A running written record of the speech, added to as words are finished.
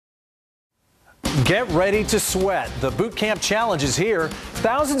Get ready to sweat. The Boot Camp Challenge is here.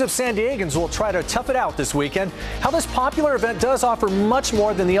 Thousands of San Diegans will try to tough it out this weekend. How this popular event does offer much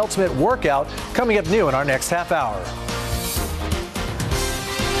more than the ultimate workout, coming up new in our next half hour.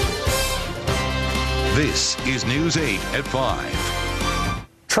 This is News 8 at 5.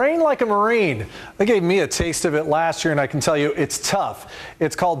 Train like a Marine. They gave me a taste of it last year, and I can tell you it's tough.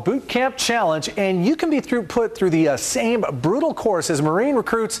 It's called Boot Camp Challenge, and you can be put through the same brutal course as Marine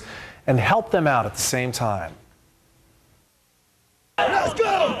recruits and help them out at the same time. Let's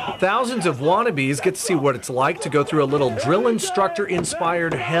go! Thousands of wannabes get to see what it's like to go through a little drill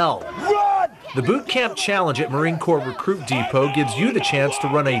instructor-inspired hell. Run! The Boot Camp Challenge at Marine Corps Recruit Depot gives you the chance to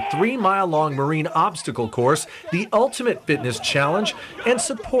run a 3-mile-long Marine obstacle course, the ultimate fitness challenge, and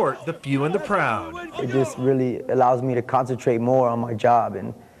support the few and the proud. It just really allows me to concentrate more on my job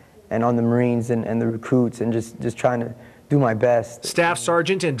and on the Marines and the recruits, and just trying to do my best. Staff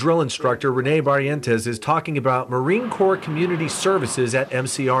Sergeant and drill instructor Renee Barrientos is talking about Marine Corps Community Services at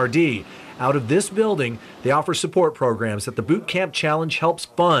MCRD. Out of this building, they offer support programs that the Boot Camp Challenge helps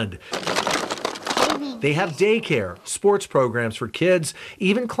fund. They have daycare, sports programs for kids,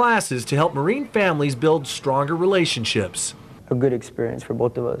 even classes to help Marine families build stronger relationships. A good experience for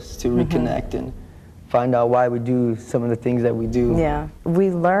both of us to reconnect and find out why we do some of the things that we do. Yeah, we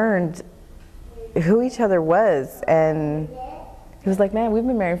learned who each other was, and he was like, man, we've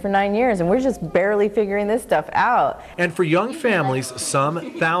been married for 9 years and we're just barely figuring this stuff out. And for young families,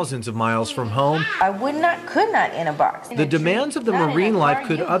 some thousands of miles from home, I could not in a box. the demands of the Marine life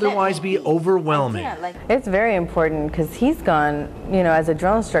could otherwise be overwhelming. It's very important because he's gone, you know, as a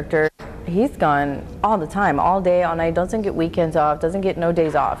drill instructor, he's gone all the time, all day, all night, doesn't get weekends off, doesn't get no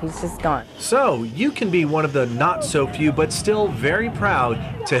days off, he's just gone. So you can be one of the not so few but still very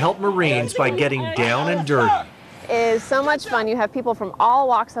proud to help Marines by getting down and dirty. It is so much fun. You have people from all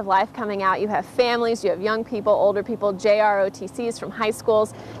walks of life coming out. You have families, you have young people, older people, JROTCs from high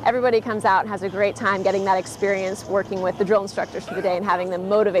schools. Everybody comes out and has a great time getting that experience working with the drill instructors for the day and having them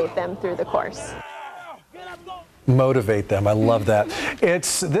motivate them through the course. Motivate them. I love that.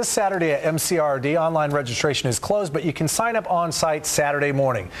 It's this Saturday at MCRD. Online registration is closed, but you can sign up on site Saturday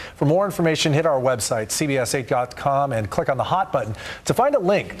morning. For more information, hit our website, cbs8.com, and click on the hot button to find a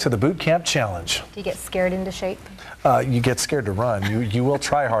link to the Boot Camp Challenge. Do you get scared into shape? You get scared to run. You will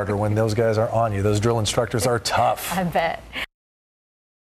try harder when those guys are on you. Those drill instructors are tough. I bet.